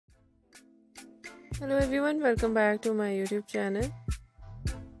Hello everyone, welcome back to my YouTube channel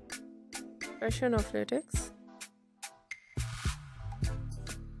Fashion of Latex.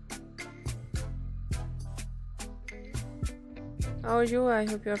 How are you? I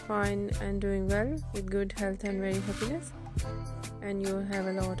hope you are fine and doing well with good health and very happiness, and you have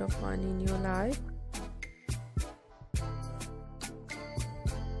a lot of fun in your life.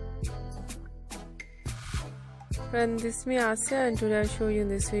 Friend, this is me Asya, and today I show you in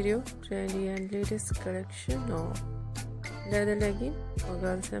this video trendy and latest collection of leather legging for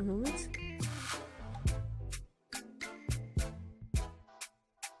girls and women.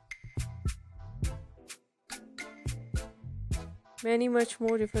 Many much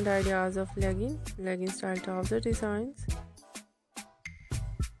more different ideas of legging style trouser designs.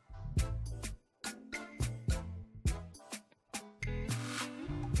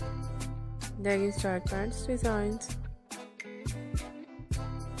 Legging style pants designs.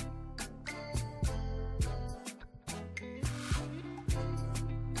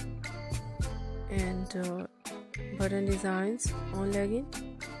 And button designs on legging,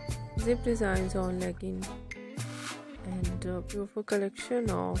 zip designs on legging, and beautiful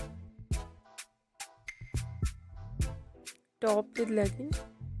collection of top with legging.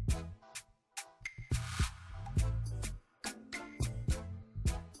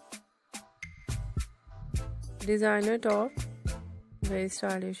 Designer top, very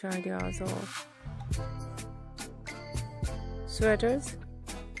stylish ideas of sweaters,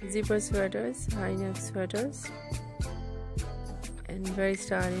 zipper sweaters, high neck sweaters, and very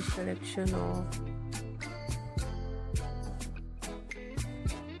stylish collection of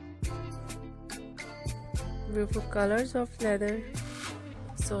beautiful colors of color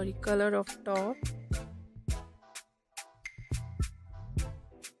of top.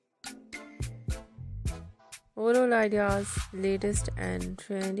 Overall ideas, latest and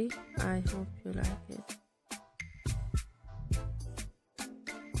trendy. I hope you like it.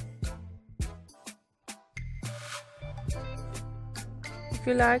 If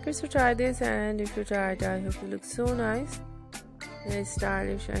you like it, so try this, and if you try it, I hope you look so nice, very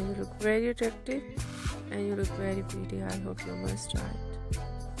stylish, and you look very attractive, and you look very pretty. I hope you must try it.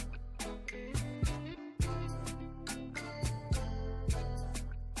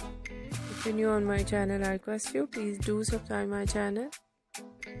 If you're new on my channel, I request you, please do subscribe my channel.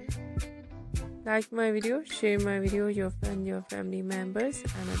 Like my video, share my video with your friends, your family members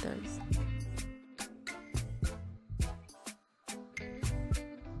and others.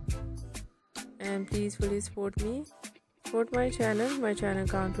 And please fully support me. Support my channel. My channel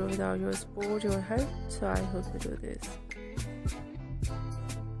can't grow without your support, your help. So I hope you do this.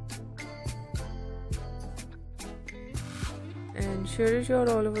 And share it all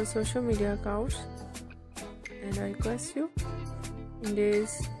over social media accounts. And I request you, in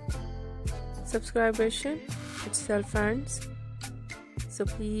this subscription itself ends, so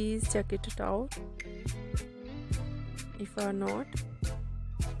please check it out. If you are not,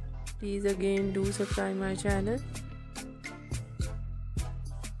 please again do subscribe my channel.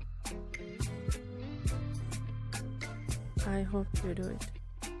 I hope you do it.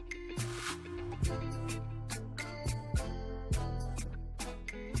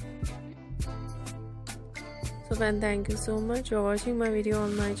 So friend, thank you so much for watching my video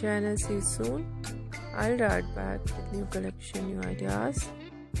on my channel. See you soon. I'll write back with new collection, new ideas.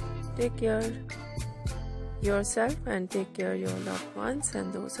 Take care yourself and take care your loved ones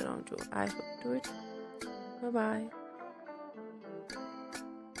and those around you. I hope to do it. Bye bye.